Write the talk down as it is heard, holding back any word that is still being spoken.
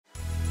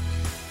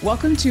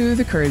Welcome to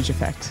The Courage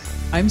Effect.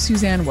 I'm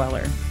Suzanne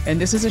Weller,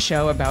 and this is a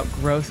show about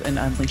growth and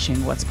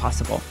unleashing what's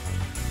possible.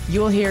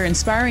 You'll hear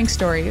inspiring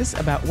stories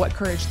about what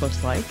courage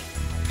looks like,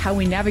 how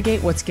we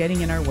navigate what's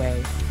getting in our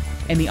way,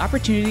 and the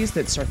opportunities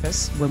that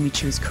surface when we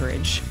choose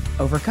courage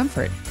over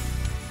comfort.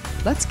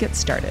 Let's get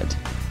started.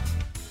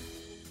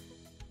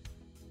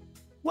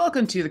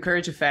 Welcome to The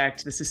Courage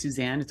Effect. This is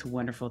Suzanne. It's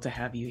wonderful to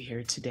have you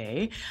here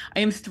today.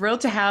 I am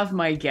thrilled to have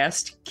my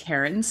guest,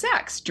 Keren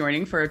Sachs,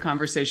 joining for a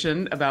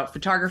conversation about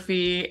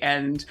photography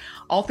and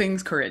all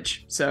things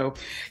courage. So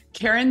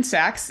Keren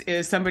Sachs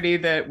is somebody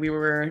that we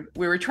were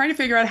trying to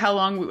figure out how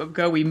long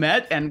ago we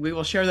met, and we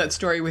will share that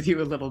story with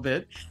you a little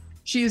bit.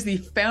 She is the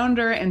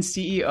founder and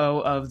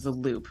CEO of The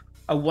Loop,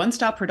 a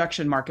one-stop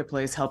production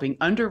marketplace helping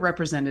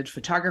underrepresented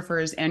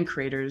photographers and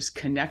creators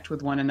connect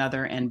with one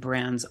another and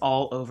brands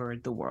all over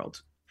the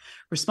world.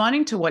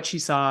 Responding to what she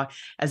saw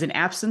as an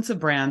absence of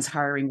brands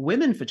hiring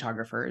women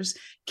photographers,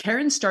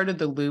 Keren started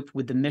The Loop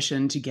with the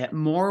mission to get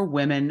more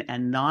women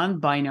and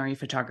non-binary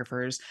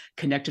photographers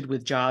connected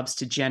with jobs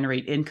to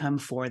generate income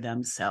for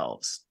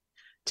themselves.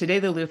 Today,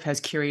 The Loop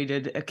has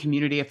curated a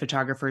community of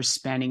photographers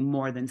spanning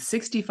more than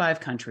 65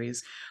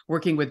 countries,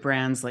 working with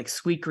brands like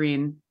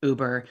Sweetgreen,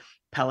 Uber,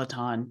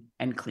 Peloton,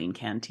 and Clean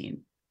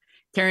Canteen.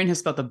 Keren has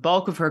spent the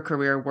bulk of her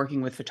career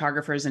working with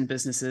photographers and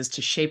businesses to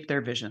shape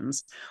their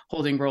visions,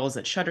 holding roles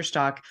at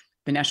Shutterstock,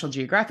 the National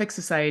Geographic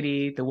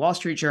Society, the Wall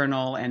Street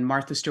Journal, and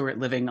Martha Stewart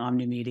Living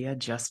Omnimedia,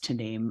 just to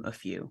name a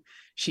few.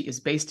 She is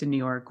based in New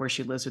York, where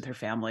she lives with her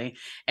family.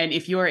 And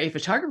if you are a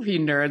photography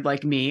nerd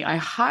like me, I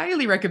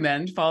highly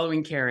recommend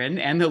following Keren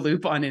and The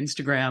Loop on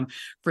Instagram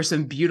for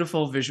some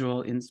beautiful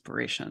visual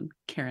inspiration.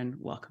 Keren,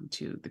 welcome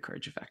to The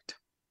Courage Effect.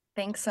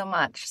 Thanks so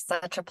much.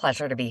 Such a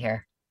pleasure to be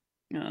here.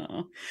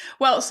 Oh,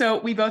 well, so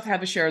we both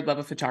have a shared love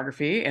of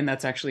photography, and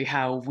that's actually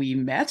how we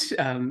met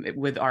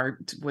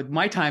with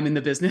my time in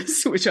the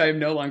business, which I am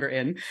no longer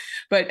in.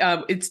 But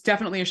it's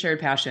definitely a shared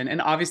passion,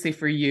 and obviously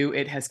for you,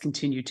 it has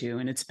continued to,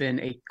 and it's been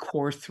a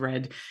core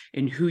thread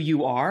in who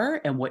you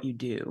are and what you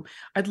do.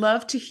 I'd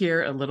love to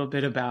hear a little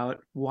bit about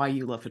why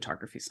you love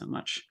photography so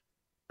much.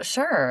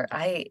 Sure.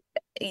 I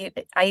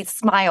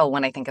smile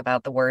when I think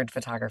about the word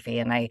photography,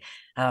 and I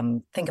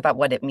think about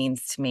what it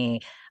means to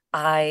me.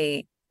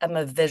 I'm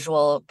a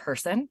visual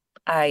person.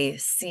 I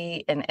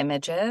see in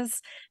images.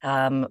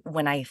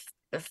 When I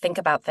think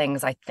about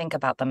things, I think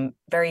about them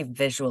very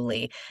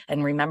visually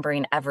and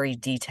remembering every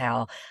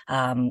detail.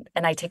 And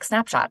I take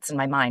snapshots in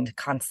my mind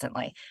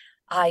constantly.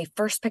 I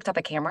first picked up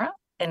a camera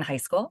in high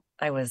school.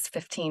 I was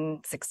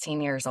 15, 16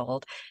 years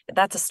old.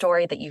 That's a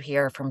story that you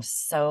hear from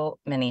so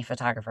many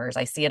photographers.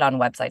 I see it on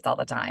websites all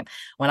the time.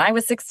 When I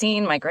was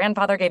 16, my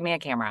grandfather gave me a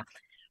camera.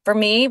 For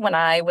me, when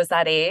I was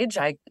that age,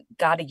 I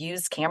got a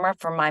used camera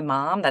from my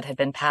mom that had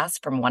been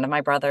passed from one of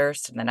my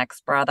brothers to the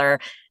next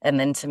brother and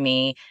then to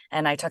me.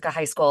 And I took a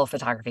high school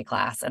photography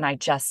class and I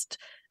just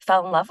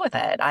fell in love with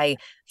it. I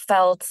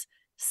felt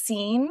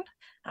seen.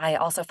 I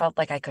also felt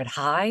like I could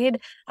hide.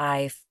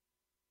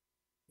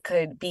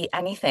 Could be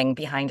anything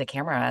behind a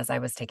camera as I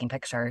was taking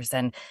pictures.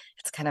 And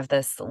it's kind of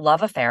this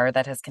love affair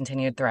that has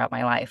continued throughout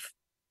my life.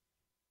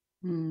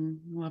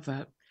 Love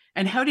that.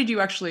 And how did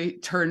you actually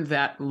turn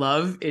that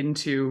love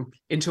into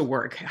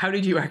work? How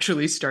did you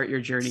actually start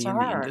your journey in the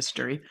Sure.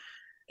 industry?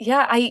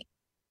 Yeah, I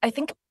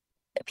think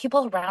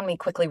people around me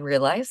quickly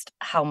realized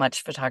how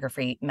much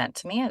photography meant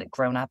to me,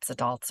 grown-ups,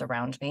 adults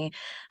around me.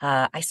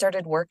 I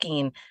started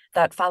working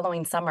that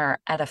following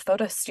summer at a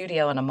photo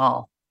studio in a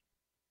mall.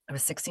 I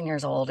was 16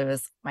 years old. It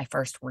was my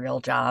first real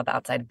job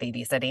outside of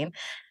babysitting.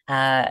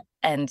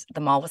 And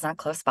the mall was not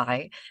close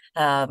by.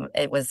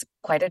 It was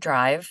quite a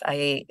drive.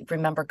 I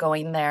remember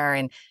going there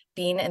and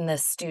being in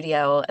this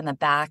studio in the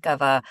back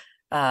of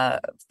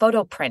a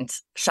photo print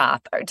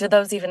shop. Do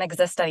those even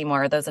exist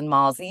anymore? Are those in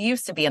malls? They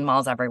used to be in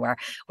malls everywhere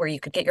where you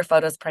could get your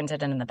photos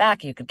printed, and in the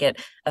back you could get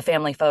a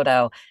family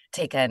photo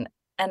taken.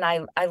 And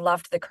I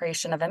loved the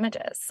creation of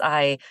images.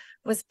 I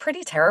was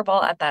pretty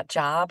terrible at that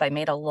job. I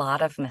made a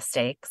lot of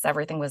mistakes.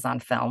 Everything was on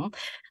film,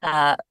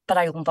 but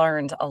I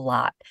learned a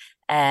lot.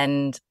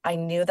 And I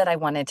knew that I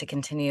wanted to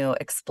continue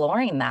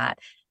exploring that.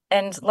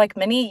 And like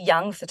many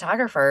young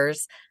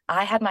photographers,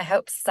 I had my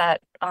hopes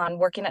set on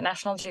working at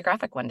National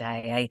Geographic one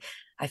day.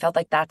 I felt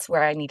like that's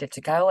where I needed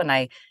to go. And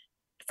I,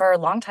 for a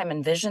long time,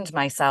 envisioned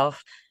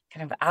myself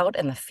kind of out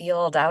in the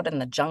field, out in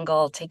the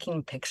jungle,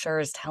 taking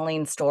pictures,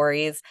 telling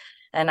stories.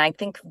 And I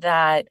think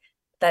that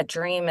that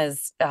dream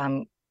is,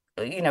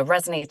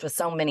 resonates with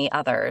so many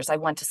others. I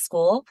went to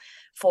school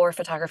for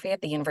photography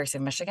at the University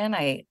of Michigan.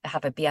 I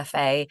have a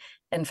BFA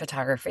in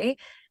photography.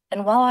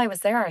 And while I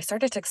was there, I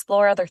started to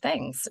explore other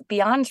things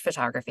beyond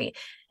photography.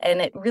 And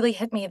it really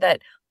hit me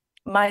that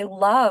my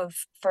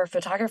love for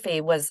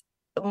photography was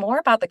more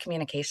about the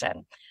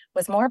communication,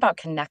 was more about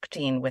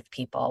connecting with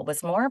people,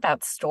 was more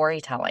about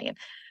storytelling.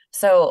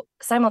 So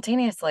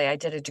simultaneously, I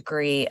did a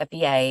degree, a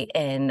BA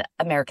in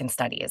American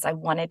Studies. I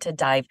wanted to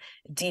dive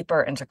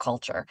deeper into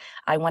culture.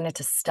 I wanted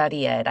to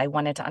study it. I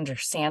wanted to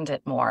understand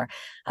it more.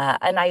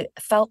 And I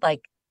felt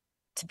like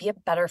to be a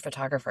better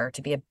photographer,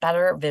 to be a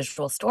better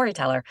visual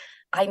storyteller,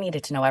 I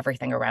needed to know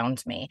everything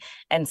around me.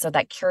 And so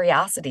that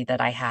curiosity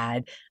that I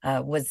had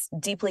was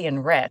deeply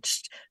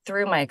enriched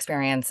through my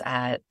experience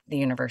at the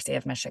University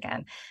of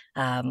Michigan.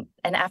 And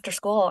after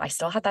school, I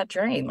still had that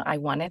dream. I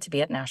wanted to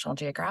be at National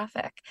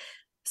Geographic.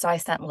 So I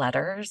sent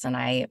letters and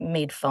I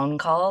made phone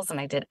calls and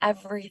I did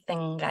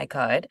everything I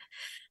could,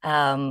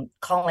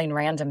 calling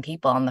random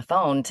people on the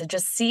phone to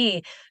just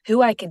see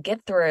who I could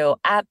get through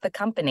at the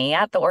company,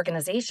 at the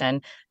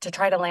organization to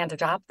try to land a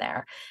job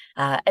there.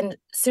 And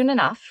soon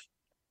enough,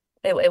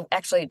 it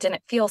actually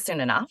didn't feel soon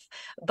enough,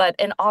 but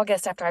in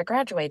August after I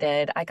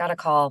graduated, I got a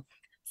call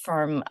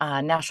from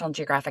National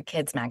Geographic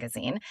Kids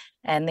magazine,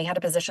 and they had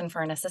a position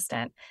for an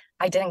assistant.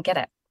 I didn't get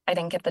it. I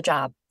didn't get the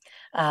job,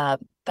 but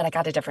I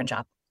got a different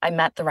job. I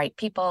met the right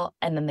people,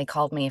 and then they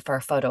called me for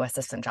a photo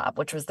assistant job,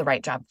 which was the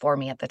right job for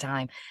me at the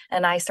time.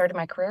 And I started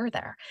my career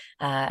there.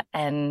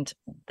 And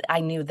I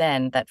knew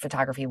then that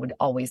photography would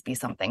always be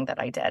something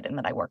that I did and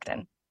that I worked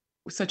in.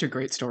 Such a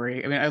great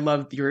story. I mean, I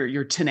love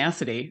your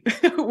tenacity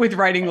with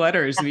writing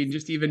letters. I Yes. mean,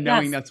 just even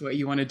knowing Yes. that's what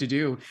you wanted to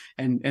do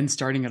and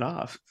starting it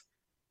off.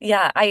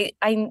 Yeah. I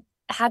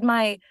had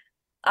my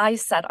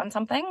eyes set on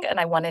something and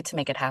I wanted to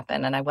make it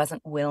happen. And I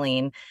wasn't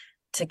willing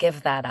to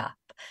give that up.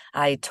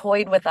 I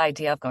toyed with the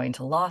idea of going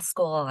to law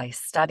school. I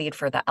studied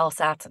for the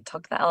LSATs and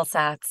took the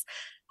LSATs.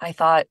 I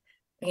thought,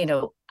 you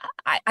know,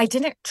 I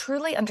didn't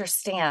truly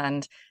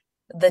understand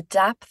the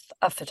depth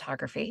of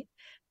photography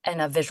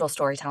and of visual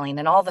storytelling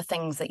and all the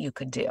things that you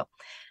could do.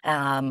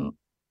 Um,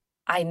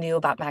 I knew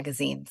about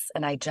magazines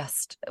and I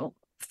just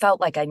felt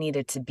like I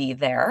needed to be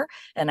there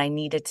and I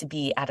needed to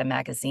be at a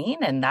magazine.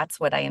 And that's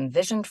what I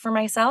envisioned for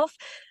myself.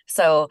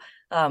 So,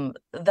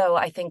 though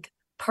I think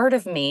part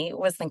of me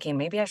was thinking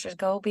maybe I should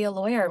go be a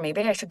lawyer,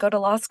 maybe I should go to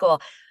law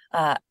school,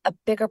 a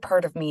bigger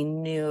part of me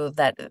knew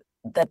that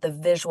the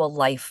visual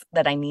life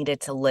that I needed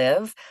to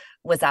live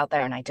was out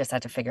there and I just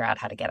had to figure out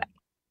how to get it.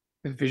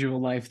 The visual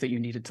life that you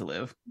needed to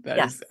live. That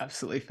is Yes.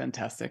 absolutely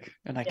fantastic.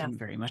 And I Yes. can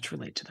very much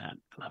relate to that.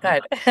 I love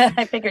Good.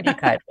 I figured you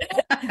could.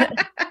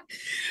 it.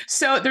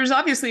 So there's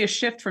obviously a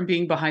shift from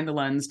being behind the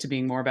lens to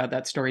being more about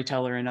that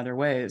storyteller in other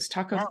ways.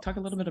 Yeah. Talk a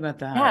little bit about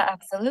that. Yeah,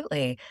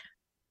 absolutely.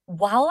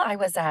 While I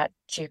was at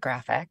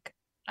Geographic,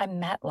 I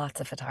met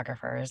lots of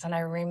photographers. And I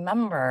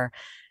remember,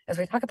 as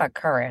we talk about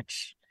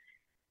courage,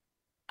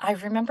 I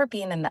remember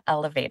being in the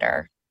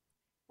elevator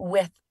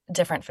with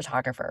different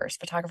photographers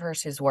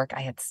whose work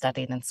I had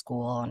studied in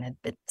school and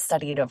had been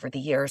studied over the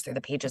years through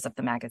the pages of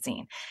the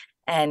magazine.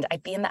 And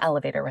I'd be in the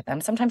elevator with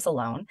them, sometimes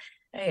alone,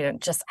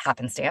 just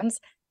happenstance.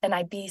 And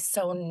I'd be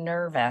so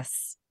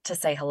nervous to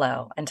say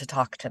hello and to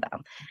talk to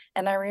them.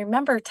 And I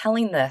remember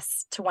telling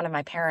this to one of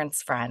my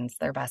parents' friends,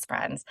 their best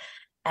friends.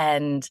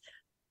 And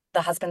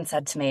the husband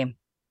said to me,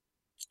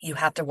 "You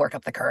have to work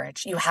up the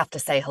courage. You have to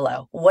say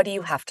hello. What do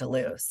you have to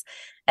lose?"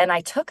 And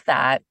I took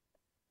that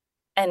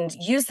and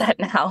use that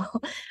now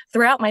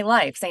throughout my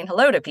life, saying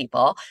hello to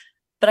people.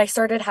 But I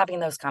started having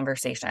those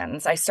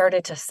conversations. I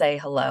started to say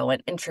hello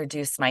and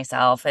introduce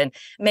myself and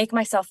make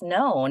myself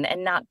known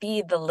and not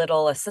be the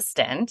little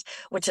assistant,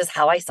 which is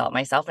how I saw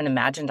myself and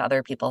imagined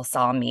other people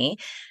saw me.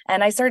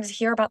 And I started to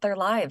hear about their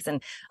lives.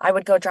 And I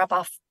would go drop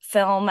off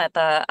film at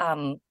the,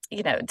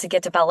 to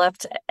get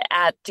developed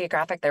at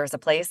Geographic. There was a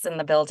place in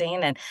the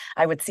building, and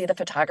I would see the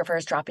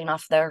photographers dropping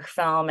off their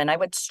film, and I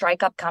would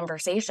strike up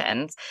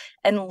conversations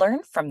and learn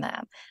from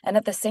them. And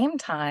at the same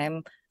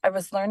time, I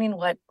was learning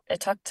what it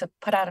took to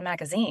put out a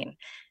magazine.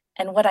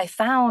 And what I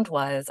found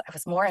was I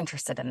was more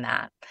interested in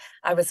that.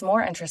 I was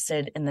more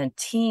interested in the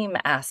team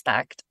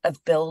aspect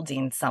of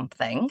building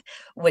something,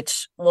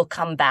 which will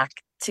come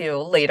back to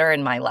later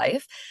in my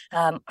life.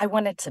 I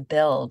wanted to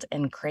build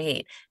and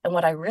create. And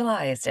what I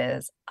realized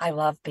is I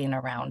love being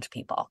around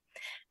people.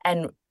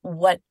 And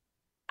what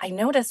I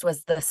noticed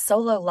was the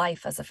solo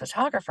life as a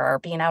photographer,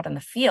 being out in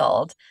the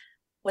field,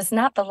 was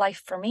not the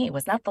life for me,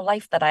 was not the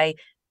life that I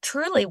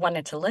truly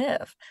wanted to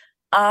live.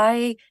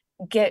 I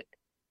get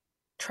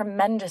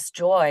tremendous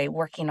joy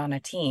working on a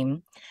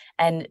team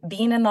and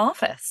being in the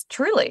office,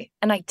 truly.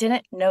 And I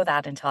didn't know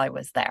that until I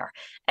was there.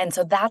 And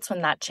so that's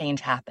when that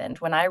change happened,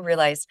 when I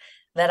realized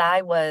that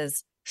I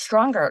was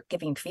stronger at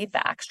giving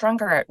feedback,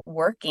 stronger at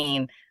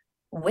working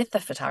with the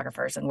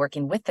photographers and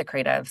working with the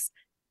creatives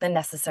than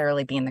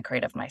necessarily being the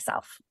creative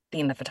myself,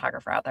 being the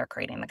photographer out there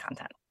creating the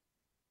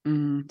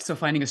content. So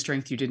finding a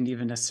strength you didn't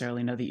even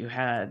necessarily know that you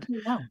had.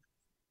 No.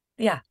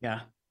 Yeah,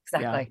 Yeah. Yeah.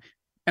 exactly.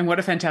 And what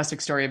a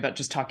fantastic story about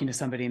just talking to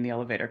somebody in the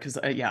elevator. Cause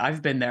yeah,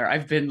 I've been there.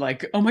 I've been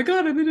like, oh my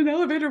God, I'm in an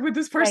elevator with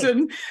this Right.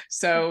 person.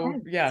 So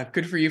Right. yeah,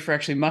 good for you for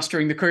actually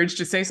mustering the courage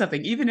to say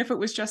something, even if it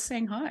was just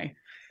saying hi.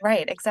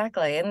 Right,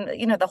 exactly.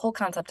 And the whole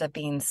concept of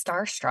being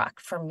starstruck,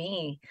 for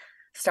me,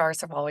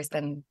 stars have always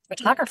been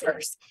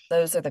photographers.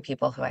 Those are the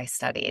people who I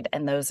studied,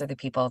 and those are the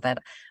people that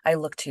I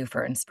look to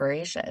for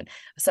inspiration.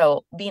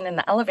 So being in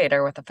the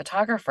elevator with a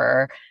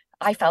photographer,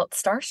 I felt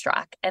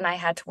starstruck, and I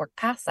had to work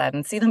past that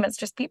and see them as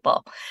just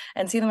people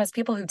and see them as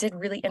people who did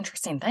really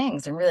interesting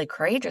things and really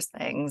courageous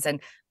things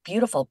and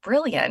beautiful,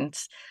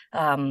 brilliant,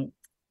 um,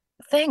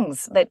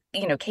 things that,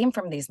 came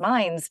from these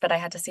minds, but I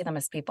had to see them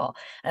as people.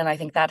 And I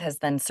think that has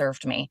then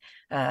served me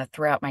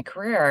throughout my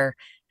career,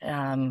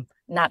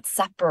 not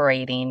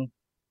separating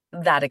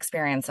that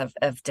experience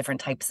of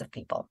different types of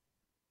people.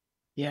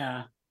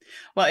 Yeah.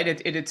 Well,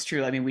 it's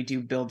true. I mean, we do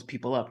build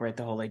people up, right?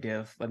 The whole idea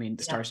of, I mean,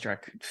 Yeah.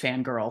 starstruck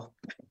fangirl.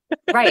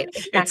 Right.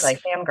 It's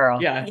Exactly.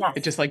 Fangirl. yeah, Yes.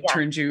 it just like Yeah.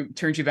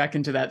 turns you back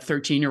into that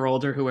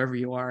 13-year-old or whoever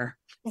you are.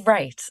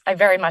 Right. I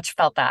very much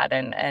felt that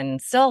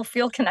and still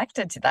feel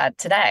connected to that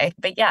today.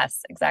 But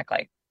yes,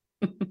 exactly.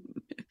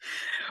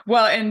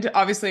 Well, and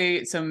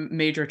obviously some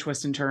major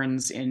twists and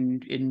turns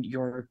in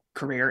your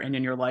career and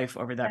in your life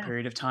over that Yeah.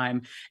 period of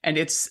time. And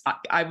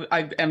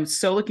I am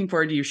so looking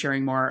forward to you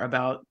sharing more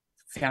about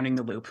founding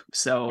the loop.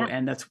 So, Yeah.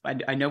 and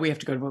I know we have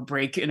to go to a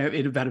break in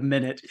about a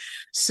minute.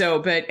 So,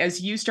 but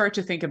as you start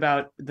to think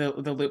about the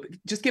loop,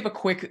 just give a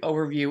quick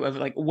overview of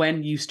like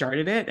when you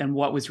started it and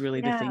what was really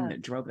the thing Yeah.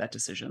 that drove that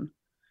decision.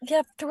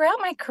 Yeah.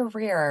 Throughout my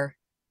career,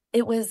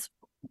 it was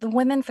the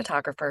women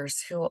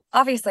photographers who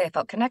obviously I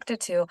felt connected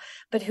to,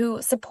 but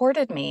who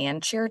supported me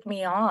and cheered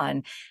me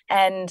on.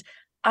 And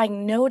I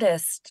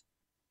noticed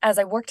as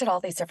I worked at all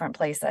these different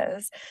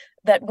places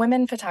that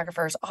women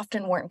photographers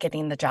often weren't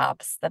getting the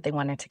jobs that they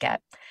wanted to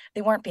get.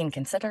 They weren't being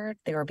considered,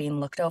 they were being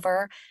looked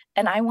over.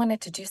 And I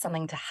wanted to do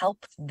something to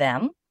help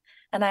them.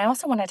 And I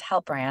also wanted to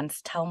help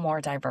brands tell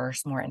more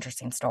diverse, more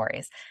interesting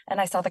stories.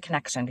 And I saw the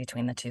connection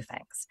between the two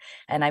things.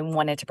 And I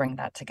wanted to bring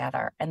that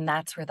together. And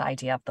that's where the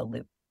idea of the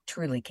loop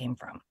truly came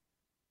from.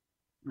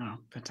 Oh,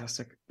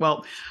 fantastic.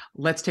 Well,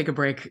 let's take a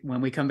break.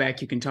 When we come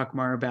back, you can talk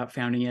more about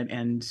founding it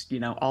and,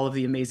 all of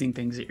the amazing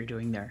things that you're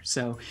doing there.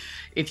 So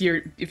if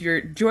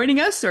you're joining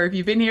us or if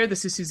you've been here,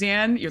 this is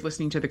Suzanne. You're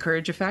listening to The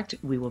Courage Effect.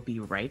 We will be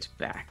right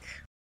back.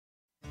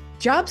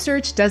 Job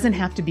search doesn't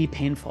have to be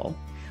painful.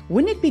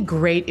 Wouldn't it be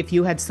great if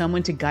you had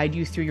someone to guide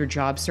you through your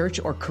job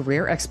search or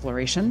career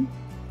exploration?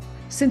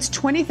 Since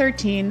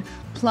 2013,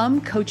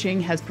 Plum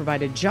Coaching has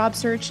provided job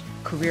search,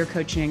 career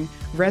coaching,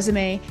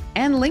 resume,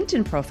 and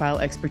LinkedIn profile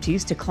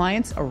expertise to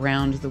clients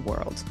around the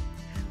world.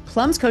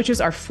 Plum's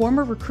coaches are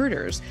former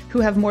recruiters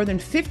who have more than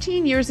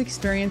 15 years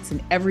experience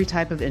in every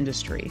type of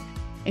industry,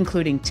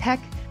 including tech,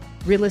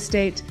 real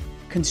estate,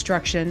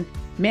 construction,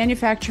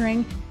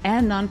 manufacturing,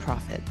 and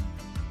nonprofit.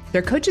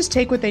 Their coaches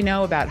take what they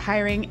know about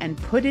hiring and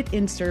put it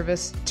in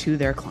service to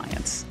their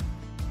clients.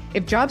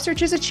 If job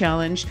search is a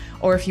challenge,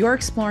 or if you're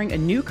exploring a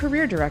new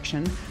career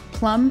direction,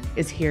 Plum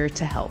is here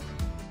to help.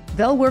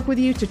 They'll work with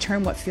you to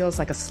turn what feels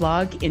like a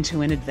slog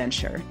into an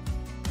adventure.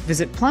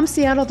 Visit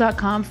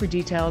plumseattle.com for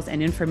details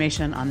and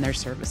information on their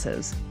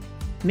services.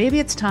 Maybe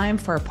it's time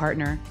for a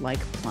partner like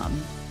Plum.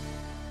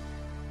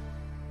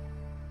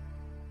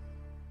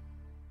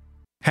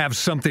 Have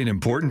something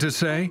important to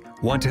say?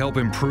 Want to help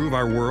improve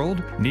our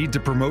world? Need to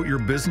promote your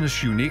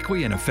business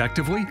uniquely and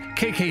effectively?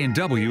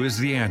 KK&W is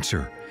the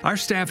answer. Our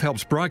staff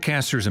helps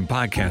broadcasters and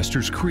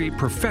podcasters create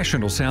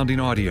professional sounding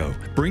audio.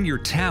 Bring your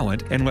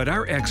talent and let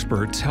our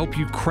experts help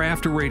you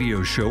craft a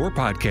radio show or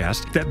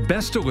podcast that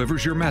best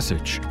delivers your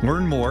message.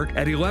 Learn more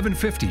at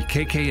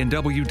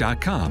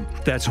 1150kknw.com.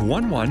 That's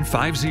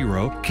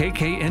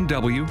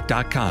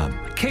 1150kknw.com.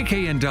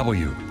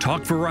 KK&W,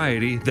 talk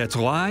variety that's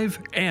live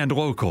and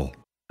local.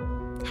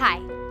 Hi,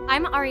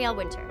 I'm Ariel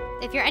Winter.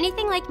 If you're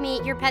anything like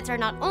me, your pets are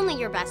not only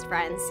your best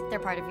friends, they're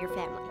part of your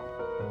family.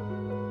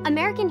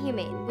 American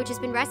Humane, which has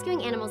been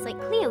rescuing animals like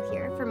Cleo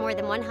here for more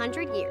than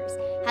 100 years,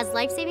 has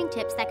life-saving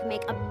tips that can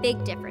make a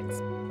big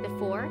difference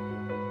before,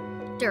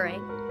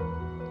 during,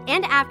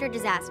 and after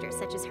disasters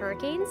such as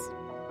hurricanes,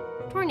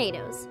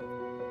 tornadoes,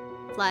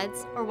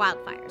 floods, or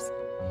wildfires.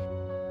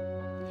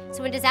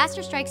 So when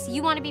disaster strikes,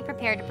 you want to be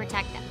prepared to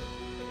protect them.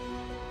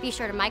 Be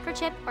sure to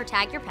microchip or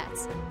tag your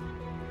pets.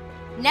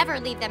 Never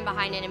leave them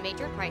behind in a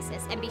major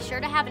crisis, and be sure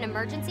to have an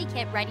emergency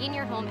kit ready in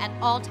your home at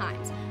all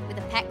times with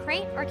a pet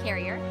crate or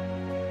carrier,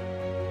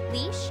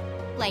 leash,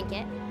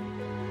 blanket,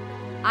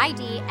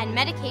 ID, and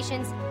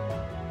medications,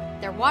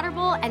 their water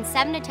bowl, and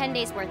 7 to 10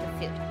 days worth of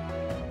food.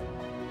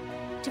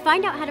 To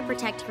find out how to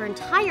protect your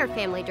entire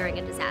family during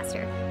a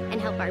disaster and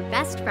help our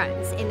best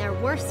friends in their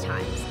worst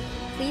times,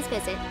 please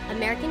visit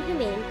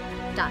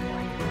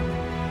AmericanHumane.org.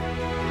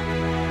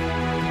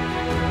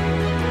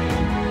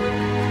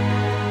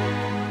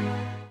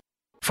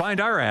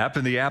 Find our app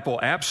in the Apple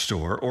App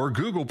Store or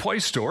Google Play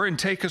Store and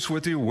take us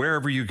with you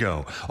wherever you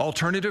go.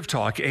 Alternative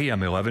Talk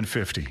AM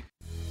 1150.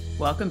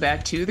 Welcome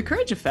back to The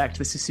Courage Effect.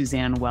 This is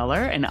Suzanne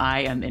Weller, and I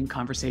am in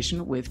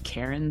conversation with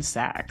Keren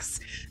Sachs.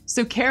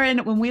 So Keren,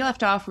 when we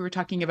left off, we were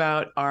talking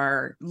about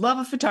our love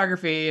of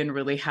photography and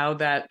really how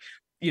that,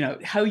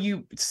 how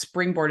you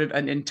springboarded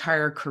an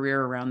entire career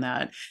around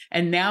that.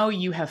 And now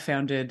you have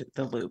founded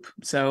The Loop.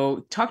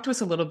 So talk to us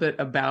a little bit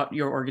about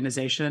your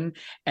organization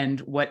and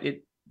what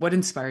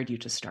inspired you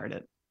to start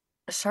it.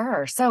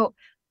 Sure. So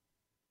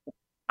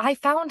I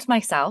found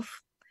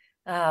myself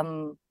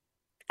after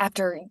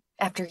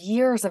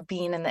years of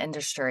being in the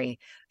industry,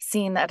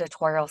 seeing the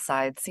editorial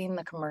side, seeing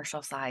the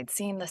commercial side,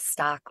 seeing the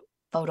stock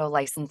photo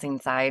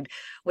licensing side,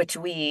 which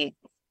we,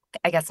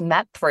 I guess,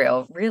 met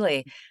through,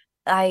 really,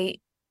 I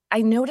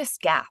I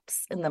noticed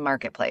gaps in the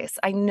marketplace.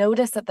 I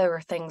noticed that there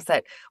were things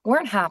that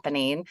weren't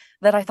happening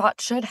that I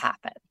thought should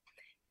happen.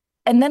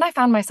 And then I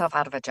found myself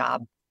out of a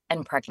job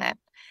and pregnant.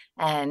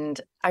 And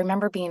I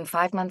remember being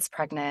 5 months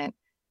pregnant.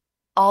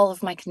 All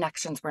of my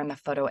connections were in the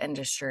photo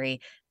industry.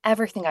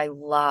 Everything I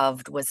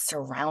loved was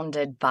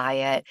surrounded by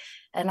it.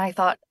 And I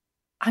thought,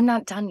 I'm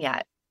not done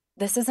yet.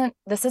 This isn't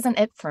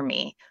it for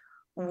me.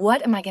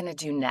 What am I going to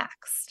do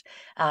next?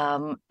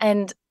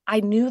 And I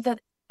knew that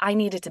I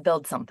needed to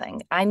build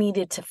something. I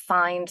needed to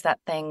find that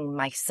thing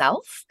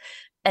myself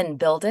and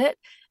build it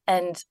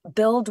and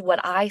build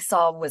what I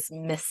saw was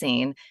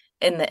missing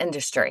in the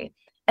industry.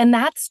 And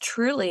that's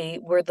truly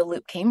where the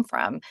loop came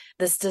from,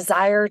 this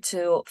desire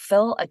to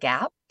fill a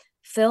gap,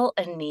 fill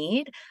a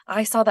need.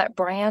 I saw that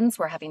brands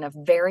were having a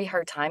very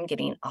hard time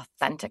getting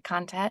authentic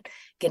content,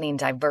 getting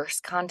diverse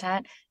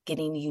content,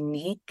 getting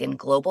unique and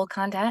global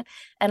content.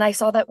 And I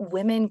saw that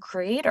women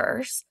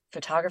creators,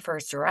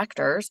 photographers,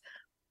 directors,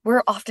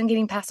 were often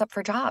getting passed up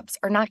for jobs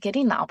or not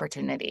getting the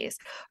opportunities.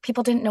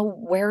 People didn't know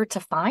where to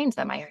find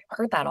them. I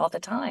heard that all the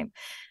time.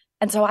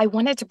 And so I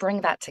wanted to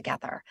bring that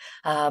together.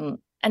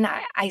 And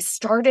I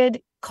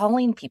started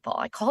calling people.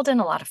 I called in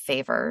a lot of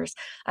favors.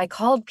 I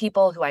called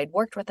people who I'd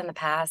worked with in the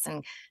past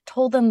and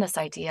told them this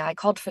idea. I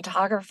called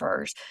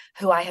photographers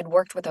who I had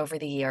worked with over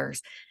the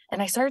years.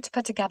 And I started to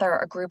put together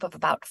a group of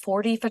about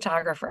 40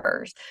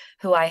 photographers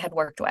who I had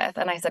worked with.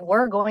 And I said,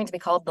 we're going to be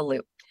called The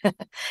Loop.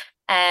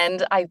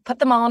 And I put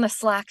them all on a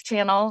Slack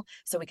channel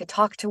so we could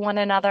talk to one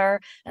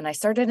another. And I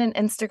started an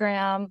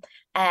Instagram,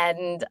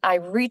 and I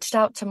reached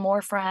out to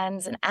more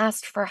friends and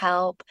asked for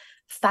help,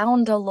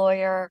 found a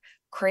lawyer,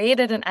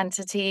 created an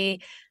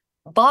entity,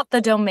 bought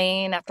the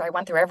domain after I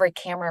went through every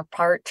camera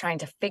part trying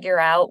to figure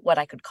out what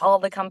I could call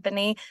the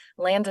company,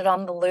 landed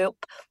on The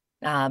Loop.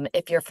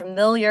 If you're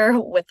familiar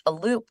with a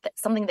loop,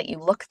 that's something that you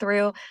look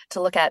through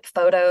to look at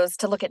photos,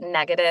 to look at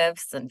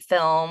negatives and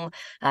film.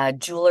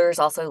 Jewelers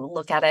also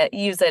look at it,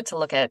 use it to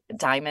look at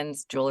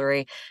diamonds,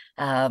 jewelry.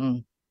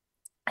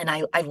 And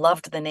I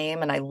loved the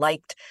name, and I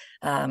liked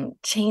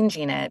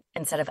changing it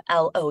instead of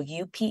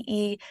Loupe,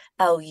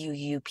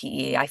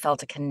 Luupe. I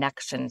felt a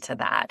connection to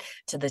that,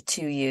 to the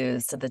two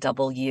U's, to the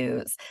double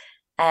U's.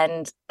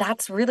 And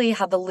that's really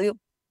how The Loop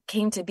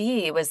came to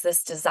be. It was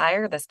this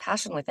desire, this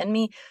passion within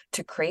me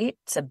to create,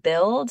 to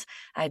build.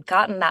 I'd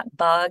gotten that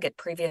bug at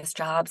previous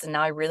jobs, and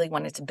now I really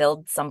wanted to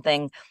build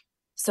something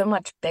so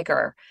much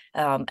bigger.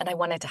 And I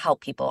wanted to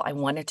help people. I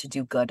wanted to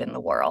do good in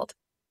the world.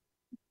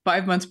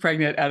 5 months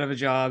pregnant, out of a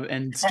job,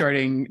 and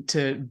starting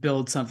to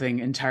build something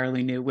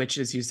entirely new, which,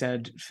 as you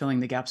said, filling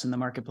the gaps in the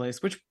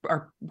marketplace, which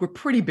were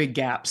pretty big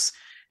gaps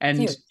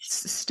and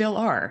still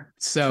are.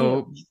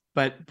 So,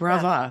 but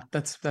brava,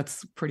 yeah.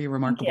 That's pretty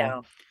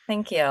remarkable.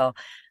 Thank you.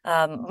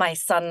 My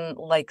son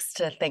likes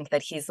to think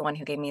that he's the one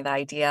who gave me the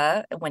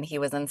idea when he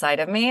was inside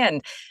of me.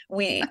 And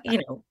we,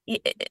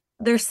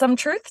 there's some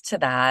truth to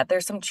that.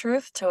 There's some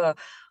truth to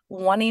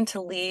wanting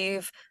to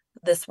leave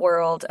this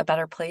world a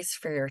better place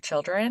for your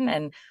children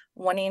and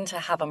wanting to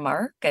have a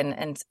mark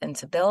and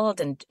to build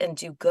and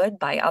do good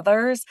by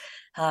others.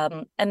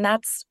 And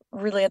that's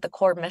really at the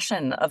core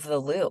mission of The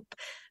Loop.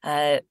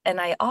 And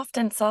I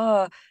often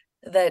saw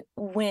that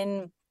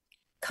when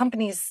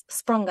companies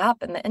sprung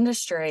up in the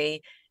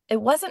industry,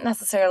 it wasn't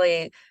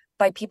necessarily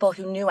by people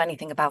who knew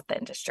anything about the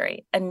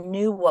industry and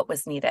knew what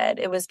was needed.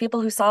 It was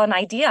people who saw an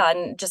idea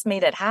and just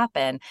made it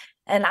happen.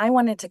 And I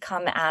wanted to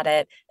come at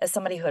it as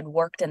somebody who had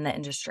worked in the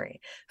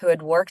industry, who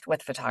had worked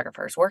with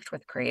photographers, worked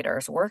with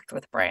creators, worked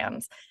with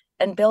brands,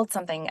 and build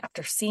something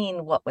after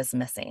seeing what was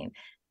missing.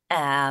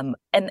 And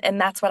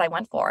that's what I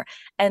went for.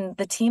 And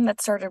the team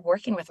that started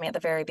working with me at the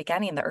very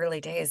beginning, the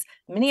early days,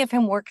 many of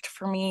whom worked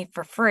for me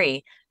for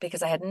free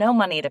because I had no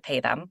money to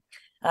pay them.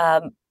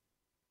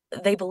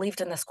 They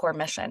believed in this core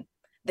mission.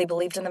 They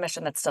believed in the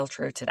mission that's still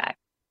true today.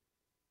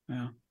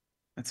 Yeah,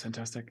 that's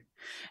fantastic.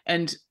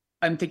 And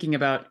I'm thinking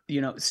about,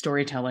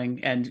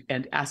 storytelling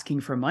and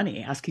asking for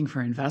money, asking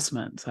for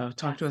investment. So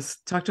talk to us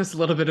a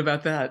little bit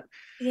about that.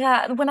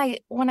 Yeah,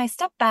 when I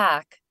stepped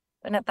back,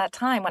 and at that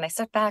time, when I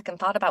stepped back and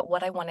thought about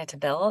what I wanted to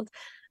build,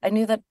 I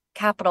knew that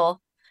capital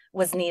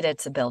was needed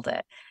to build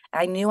it.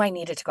 I knew I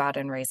needed to go out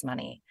and raise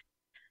money.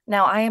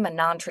 Now, I am a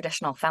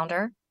non-traditional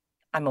founder.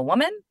 I'm a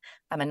woman.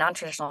 I'm a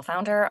non-traditional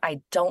founder.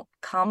 I don't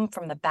come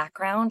from the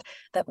background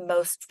that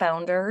most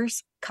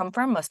founders come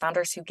from, most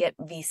founders who get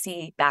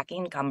VC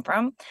backing come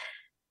from.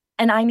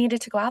 And I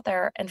needed to go out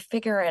there and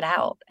figure it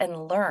out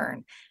and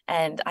learn.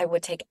 And I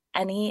would take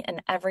any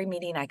and every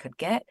meeting I could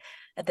get.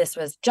 This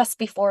was just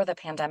before the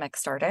pandemic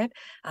started.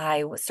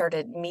 I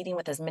started meeting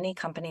with as many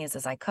companies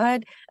as I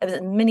could, as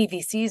many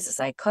VCs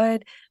as I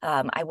could.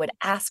 I would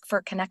ask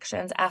for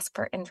connections, ask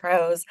for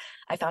intros.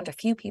 I found a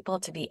few people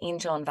to be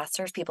angel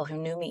investors, people who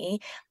knew me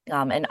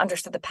and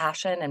understood the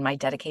passion and my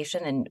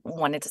dedication and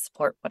wanted to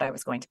support what I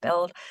was going to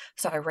build.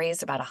 So I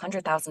raised about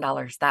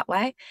 $100,000 that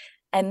way.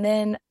 And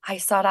then I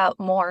sought out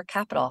more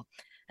capital.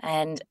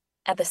 And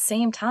at the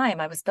same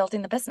time, I was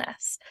building the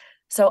business.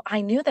 So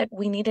I knew that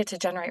we needed to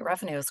generate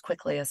revenue as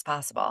quickly as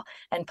possible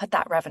and put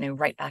that revenue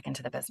right back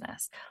into the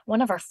business.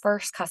 One of our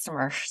first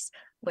customers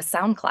was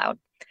SoundCloud.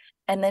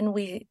 And then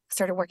we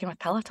started working with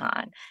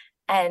Peloton,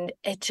 and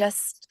it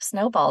just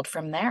snowballed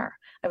from there.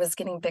 I was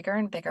getting bigger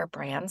and bigger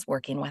brands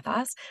working with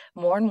us.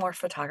 More and more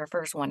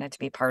photographers wanted to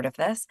be part of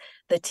this.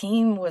 The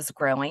team was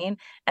growing,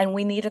 and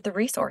we needed the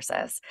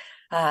resources.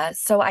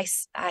 So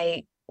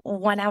I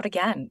went out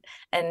again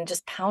and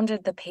just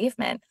pounded the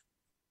pavement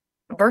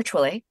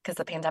virtually because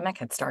the pandemic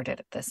had started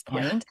at this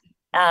Yeah. point.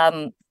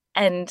 Um,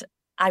 and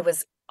I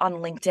was on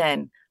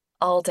LinkedIn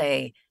all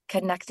day,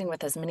 connecting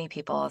with as many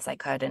people as I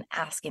could and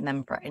asking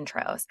them for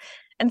intros.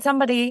 And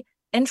somebody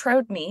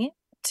introed me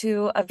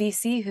to a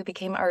VC who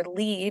became our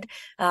lead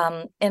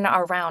in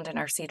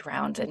our seed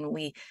round. And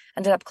we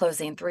ended up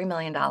closing $3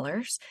 million.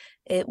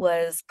 It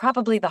was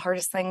probably the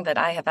hardest thing that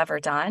I have ever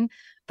done,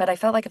 but I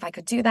felt like if I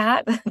could do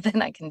that,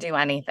 then I can do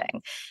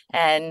anything.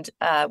 And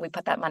we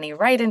put that money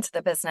right into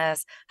the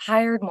business,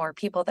 hired more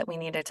people that we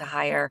needed to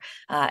hire,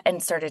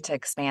 and started to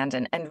expand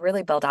and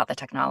really build out the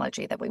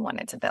technology that we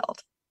wanted to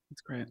build.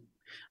 That's great.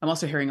 I'm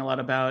also hearing a lot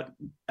about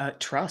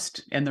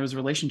trust and those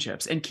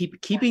relationships and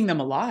keeping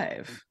them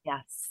alive.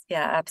 Yes.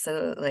 Yeah,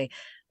 absolutely.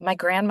 My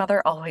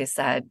grandmother always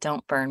said,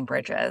 don't burn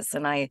bridges.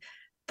 And I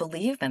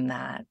believe in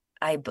that.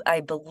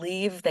 I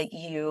believe that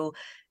you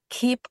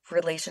keep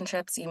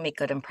relationships, you make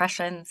good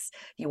impressions,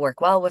 you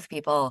work well with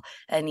people,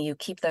 and you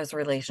keep those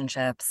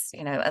relationships,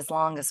 as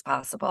long as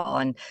possible.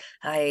 And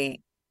I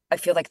I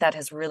feel like that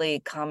has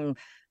really come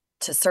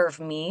to serve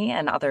me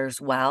and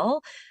others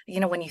well.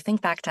 When you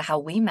think back to how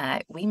we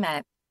met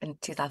in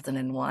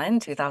 2001,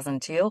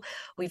 2002.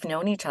 We've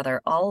known each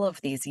other all of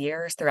these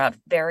years throughout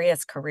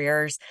various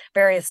careers,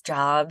 various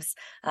jobs.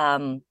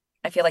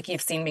 I feel like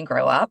you've seen me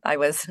grow up. I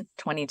was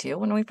 22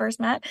 when we first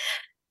met,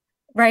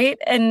 right?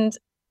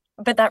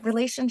 But that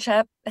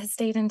relationship has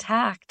stayed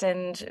intact,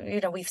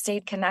 and we've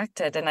stayed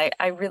connected. And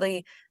I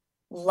really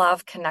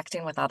love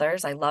connecting with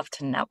others. I love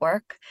to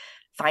network.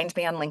 Find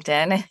me on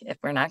LinkedIn if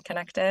we're not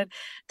connected.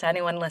 To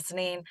anyone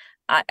listening,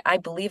 I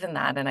believe in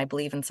that, and I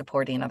believe in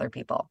supporting other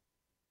people.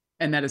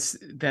 And that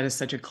is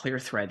such a clear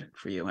thread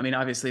for you. I mean,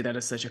 obviously, that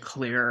is such a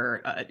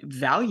clear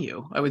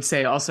value. I would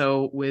say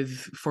also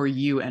for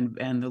you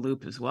and the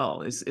Loop as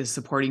well is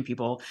supporting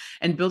people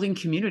and building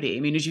community.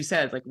 I mean, as you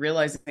said, like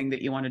realizing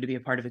that you wanted to be a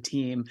part of a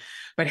team,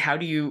 but how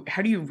do you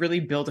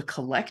really build a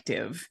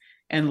collective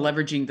and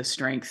leveraging the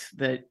strength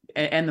that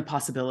and the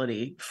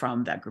possibility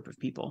from that group of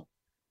people?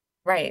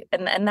 Right.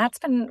 And that's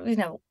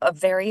been, a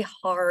very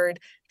hard,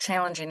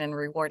 challenging, and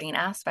rewarding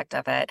aspect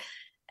of it.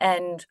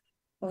 And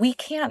we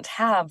can't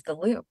have the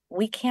Loop.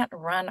 We can't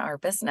run our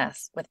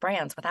business with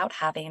brands without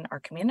having our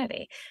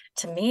community.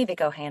 To me, they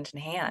go hand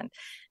in hand.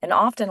 And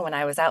often when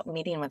I was out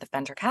meeting with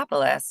venture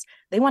capitalists,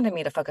 they wanted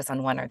me to focus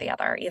on one or the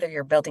other. Either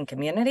you're building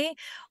community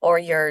or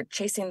you're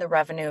chasing the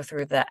revenue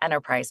through the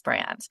enterprise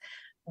brand.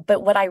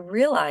 But what I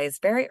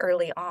realized very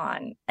early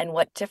on, and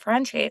what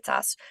differentiates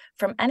us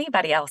from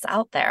anybody else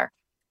out there,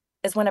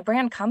 is when a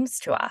brand comes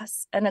to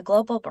us, and a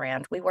global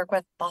brand, we work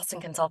with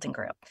Boston Consulting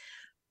Group.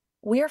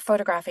 We are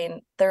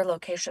photographing their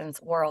locations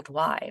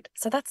worldwide.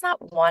 So that's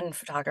not one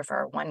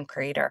photographer, one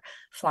creator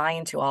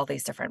flying to all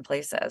these different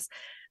places.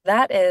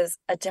 That is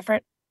a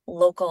different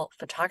local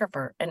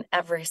photographer in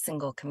every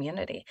single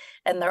community,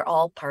 and they're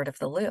all part of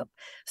the Loop.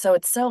 So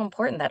it's so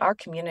important that our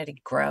community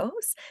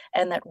grows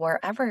and that we're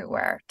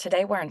everywhere.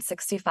 Today, we're in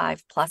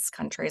 65 plus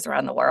countries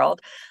around the world.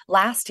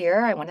 Last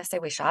year, I want to say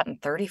we shot in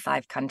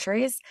 35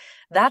 countries.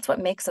 That's what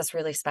makes us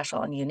really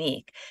special and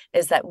unique,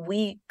 is that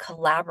we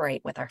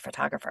collaborate with our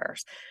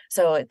photographers.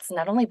 So it's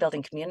not only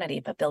building community,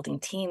 but building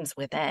teams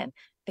within,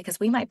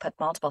 because we might put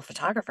multiple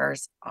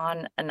photographers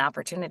on an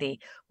opportunity,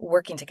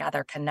 working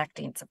together,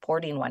 connecting,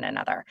 supporting one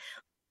another.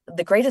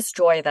 The greatest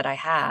joy that I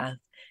have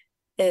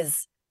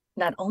is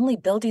not only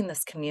building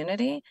this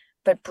community,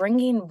 but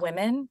bringing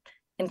women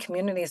in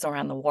communities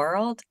around the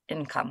world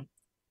income.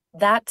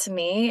 That to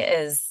me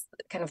is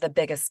kind of the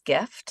biggest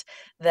gift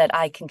that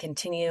I can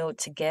continue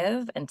to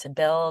give and to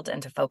build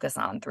and to focus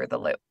on through the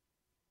Loop.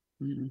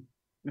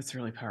 That's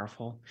really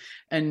powerful.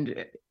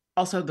 And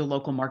also the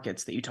local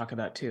markets that you talk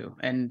about too.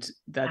 And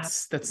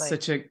that's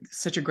such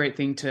a great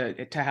thing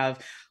to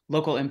have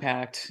local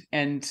impact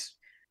and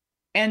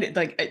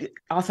like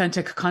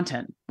authentic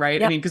content, right?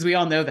 Yep. I mean, because we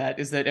all know that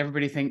is that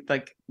everybody think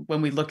like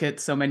when we look at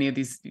so many of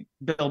these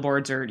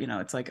billboards or,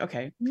 it's like,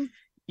 okay,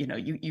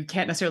 you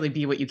can't necessarily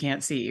be what you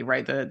can't see,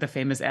 right? The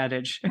famous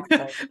adage,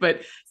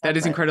 but that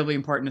is incredibly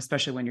important,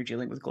 especially when you're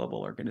dealing with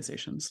global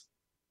organizations.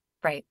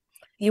 Right.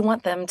 You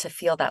want them to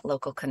feel that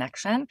local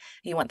connection.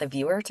 You want the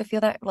viewer to feel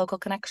that local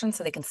connection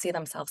so they can see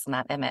themselves in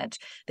that image.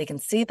 They can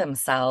see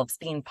themselves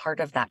being part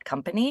of that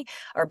company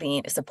or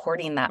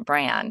supporting that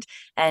brand.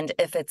 And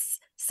if it's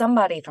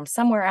somebody from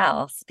somewhere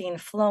else being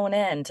flown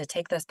in to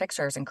take those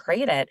pictures and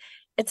create it,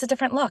 it's a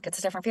different look, it's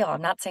a different feel.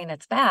 I'm not saying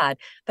it's bad,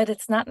 but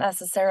it's not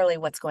necessarily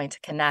what's going to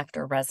connect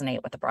or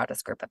resonate with the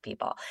broadest group of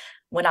people.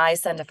 When I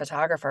send a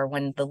photographer,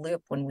 when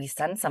we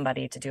send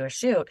somebody to do a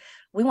shoot,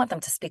 we want them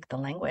to speak the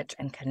language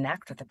and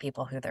connect with the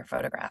people who they're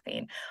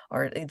photographing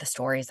or the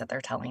stories that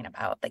they're telling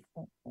about. Like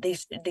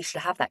they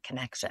should have that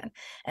connection.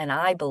 And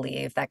I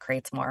believe that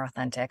creates more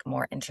authentic,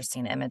 more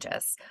interesting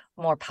images,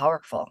 more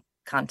powerful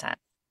content.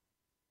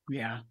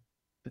 Yeah,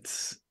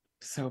 it's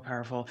so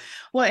powerful.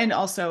 Well, and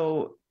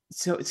also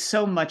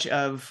so much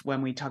of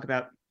when we talk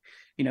about,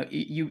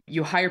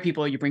 you hire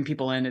people, you bring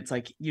people in, it's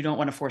like you don't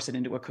want to force it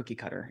into a cookie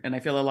cutter. And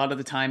I feel a lot of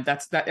the time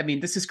I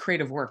mean, this is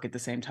creative work at the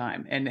same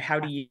time. And how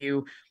do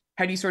you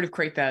sort of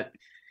create that?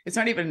 It's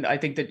not even, I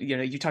think that,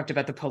 you talked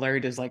about the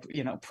polarities, like,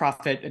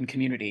 profit and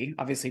community,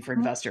 obviously for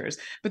investors,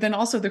 but then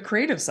also the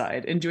creative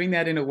side, and doing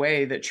that in a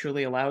way that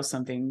truly allows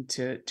something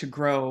to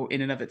grow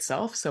in and of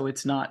itself. So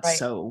it's not Right.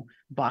 so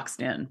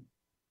boxed in.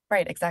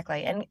 Right,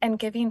 exactly. And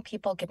giving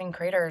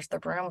creators the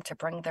room to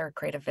bring their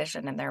creative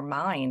vision and their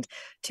mind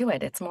to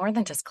it. It's more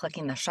than just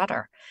clicking the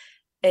shutter.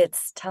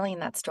 It's telling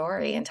that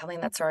story and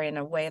telling that story in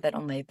a way that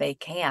only they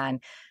can,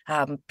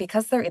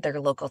 because they're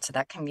either local to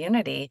that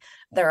community,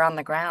 they're on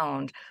the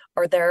ground,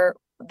 or their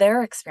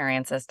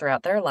experiences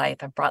throughout their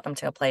life have brought them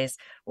to a place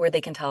where they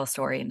can tell a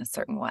story in a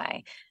certain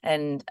way.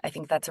 And I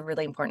think that's a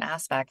really important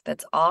aspect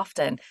that's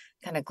often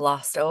kind of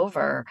glossed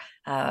over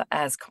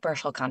as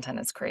commercial content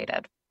is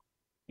created.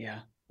 Yeah.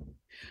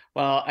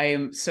 Well, I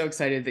am so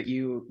excited that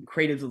you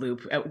created the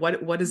loop.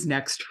 What is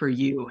next for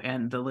you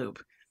and the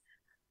loop?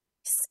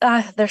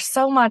 There's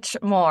so much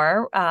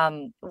more.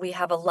 We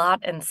have a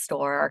lot in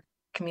store. Our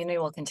community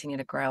will continue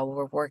to grow.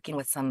 We're working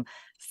with some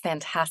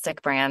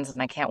fantastic brands,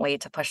 and I can't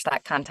wait to push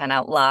that content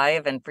out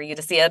live and for you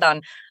to see it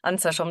on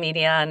social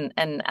media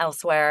and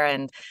elsewhere.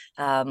 And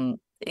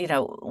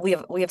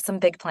we have some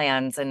big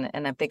plans and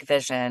a big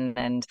vision,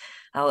 and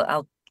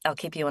I'll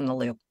keep you in the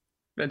loop.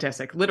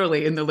 Fantastic.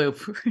 Literally in the loop.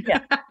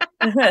 Yeah.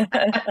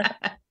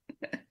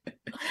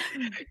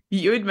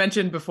 You had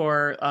mentioned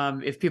before,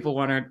 if people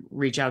want to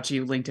reach out to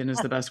you, LinkedIn is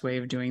the best way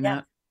of doing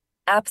that.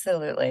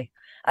 Absolutely.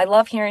 I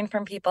love hearing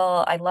from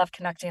people. I love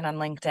connecting on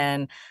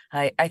LinkedIn.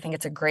 I think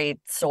it's a great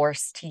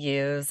source to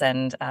use,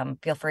 and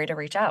feel free to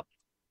reach out.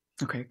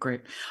 Okay,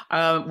 great.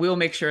 We'll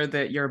make sure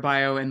that your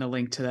bio and the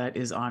link to that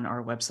is on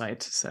our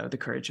website. So the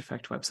Courage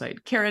Effect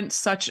website. Keren,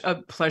 such a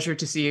pleasure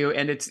to see you,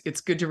 and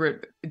it's good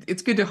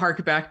to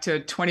hark back to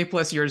 20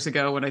 plus years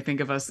ago when I think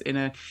of us in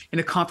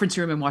a conference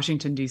room in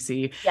Washington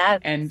D.C.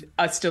 Yes. and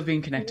us still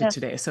being connected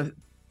today. So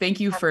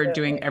thank you for Absolutely.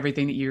 doing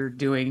everything that you're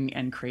doing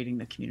and creating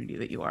the community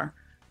that you are.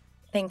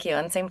 Thank you,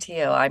 and same to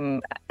you.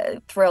 I'm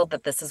thrilled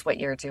that this is what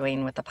you're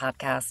doing with the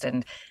podcast,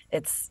 and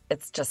it's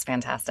just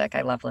fantastic.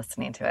 I love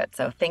listening to it.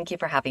 So thank you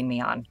for having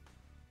me on.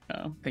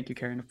 Oh, thank you,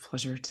 Keren. A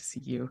pleasure to see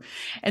you.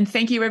 And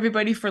thank you,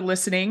 everybody, for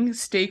listening.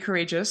 Stay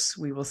courageous.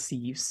 We will see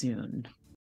you soon.